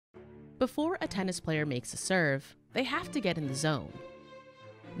Before a tennis player makes a serve, they have to get in the zone.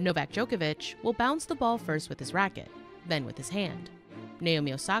 Novak Djokovic will bounce the ball first with his racket, then with his hand.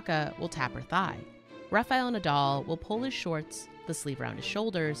 Naomi Osaka will tap her thigh. Rafael Nadal will pull his shorts, the sleeve around his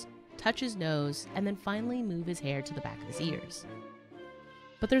shoulders, touch his nose, and then finally move his hair to the back of his ears.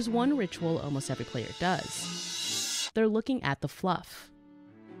 But there's one ritual almost every player does. They're looking at the fluff.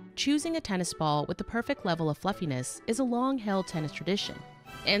 Choosing a tennis ball with the perfect level of fluffiness is a long-held tennis tradition,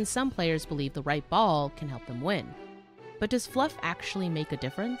 and some players believe the right ball can help them win. But does fluff actually make a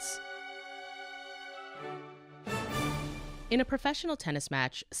difference? In a professional tennis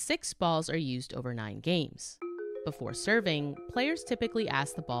match, 6 balls are used over 9 games. Before serving, players typically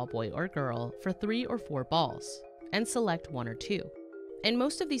ask the ball boy or girl for 3 or 4 balls, and select 1 or 2. And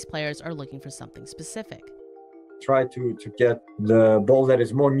most of these players are looking for something specific. Try to get the ball that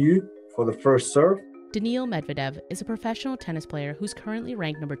is more new for the first serve. Daniil Medvedev is a professional tennis player who's currently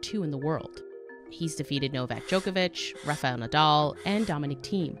ranked number 2 in the world. He's defeated Novak Djokovic, Rafael Nadal, and Dominic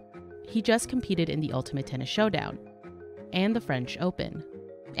Thiem. He just competed in the Ultimate Tennis Showdown and the French Open.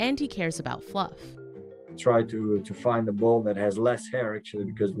 And he cares about fluff. Try to find a ball that has less hair, actually,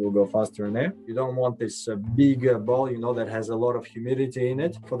 because we'll go faster in there. You don't want this big ball, that has a lot of humidity in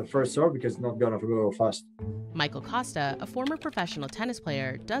it for the first serve, because it's not going to go fast. Michael Costa, a former professional tennis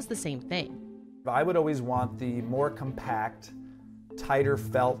player, does the same thing. I would always want the more compact, tighter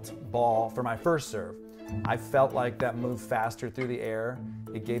felt ball for my first serve. I felt like that moved faster through the air.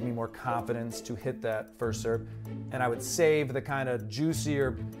 It gave me more confidence to hit that first serve. And I would save the kind of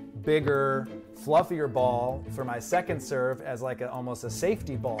juicier, bigger, fluffier ball for my second serve as like almost a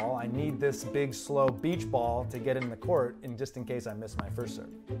safety ball. I need this big, slow beach ball to get in the court, just in case I miss my first serve.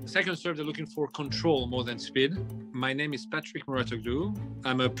 Second serve, they're looking for control more than speed. My name is Patrick Muratoglu.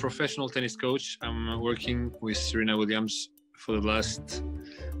 I'm a professional tennis coach. I'm working with Serena Williams for the last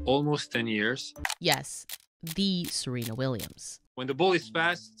almost 10 years. Yes, the Serena Williams. When the ball is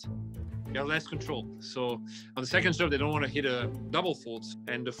fast, you have less control. So on the second serve, they don't want to hit a double fault.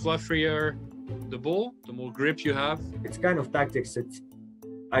 And the fluffier the ball, the more grip you have. It's kind of tactics.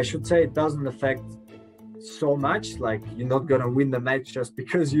 I should say it doesn't affect so much. Like, you're not going to win the match just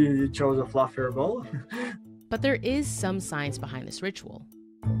because you chose a fluffier ball. But there is some science behind this ritual.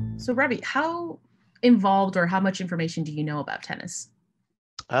 So Ravi, how involved or how much information do you know about tennis?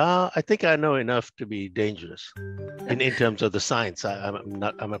 I think I know enough to be dangerous in terms of the science.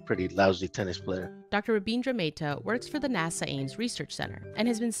 I'm a pretty lousy tennis player. Dr. Rabindra Mehta works for the NASA Ames Research Center and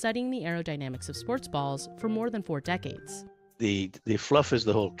has been studying the aerodynamics of sports balls for more than 4 decades. The fluff is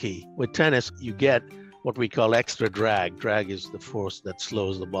the whole key. With tennis, you get what we call extra drag. Drag is the force that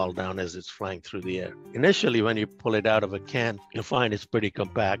slows the ball down as it's flying through the air. Initially, when you pull it out of a can, you'll find it's pretty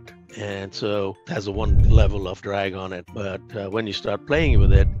compact, and so it has a one level of drag on it. But when you start playing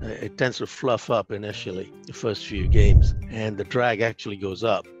with it, it tends to fluff up initially, the first few games, and the drag actually goes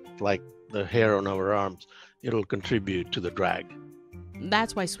up, like the hair on our arms. It'll contribute to the drag.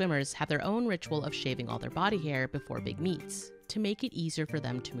 That's why swimmers have their own ritual of shaving all their body hair before big meets, to make it easier for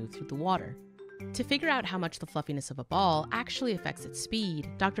them to move through the water. To figure out how much the fluffiness of a ball actually affects its speed,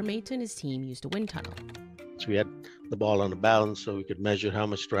 Dr. Mehta and his team used a wind tunnel. So we had the ball on a balance so we could measure how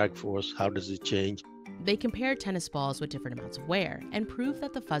much drag force, how does it change. They compared tennis balls with different amounts of wear and proved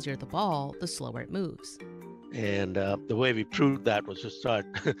that the fuzzier the ball, the slower it moves. And the way we proved that was to start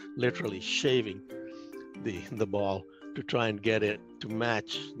literally shaving the ball to try and get it to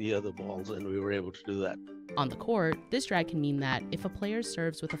match the other balls, and we were able to do that. On the court, this drag can mean that if a player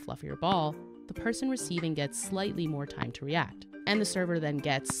serves with a fluffier ball, the person receiving gets slightly more time to react, and the server then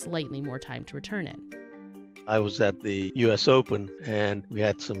gets slightly more time to return it. I was at the US Open, and we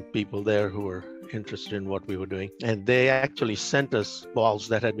had some people there who were interested in what we were doing, and they actually sent us balls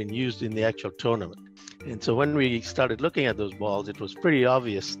that had been used in the actual tournament. And so when we started looking at those balls, it was pretty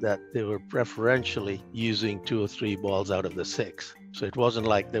obvious that they were preferentially using 2 or 3 balls out of the 6. So it wasn't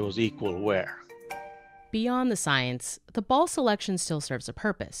like there was equal wear. Beyond the science, the ball selection still serves a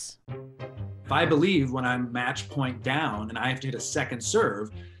purpose. If I believe when I'm match point down and I have to hit a second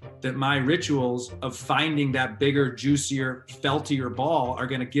serve, that my rituals of finding that bigger, juicier, feltier ball are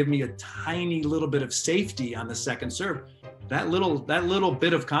going to give me a tiny little bit of safety on the second serve. That little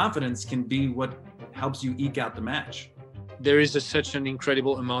bit of confidence can be what helps you eke out the match. There is such an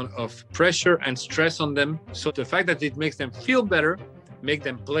incredible amount of pressure and stress on them. So the fact that it makes them feel better, make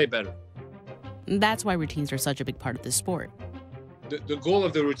them play better. That's why routines are such a big part of this sport. The goal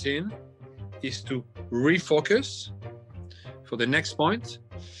of the routine is to refocus for the next point,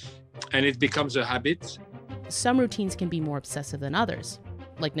 and it becomes a habit. Some routines can be more obsessive than others,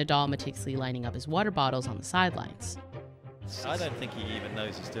 like Nadal meticulously lining up his water bottles on the sidelines. I don't think he even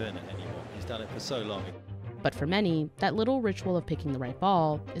knows he's doing it anymore. He's done it for so long. But for many, that little ritual of picking the right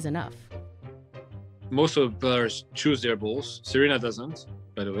ball is enough. Most of the players choose their balls. Serena doesn't,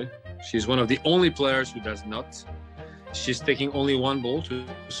 by the way. She's one of the only players who does not. She's taking only one ball to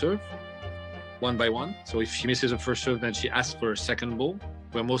serve, one by one. So if she misses a first serve, then she asks for a second ball,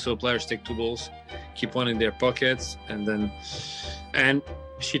 where most of the players take two balls, keep one in their pockets, and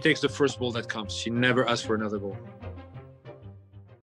she takes the first ball that comes. She never asks for another ball.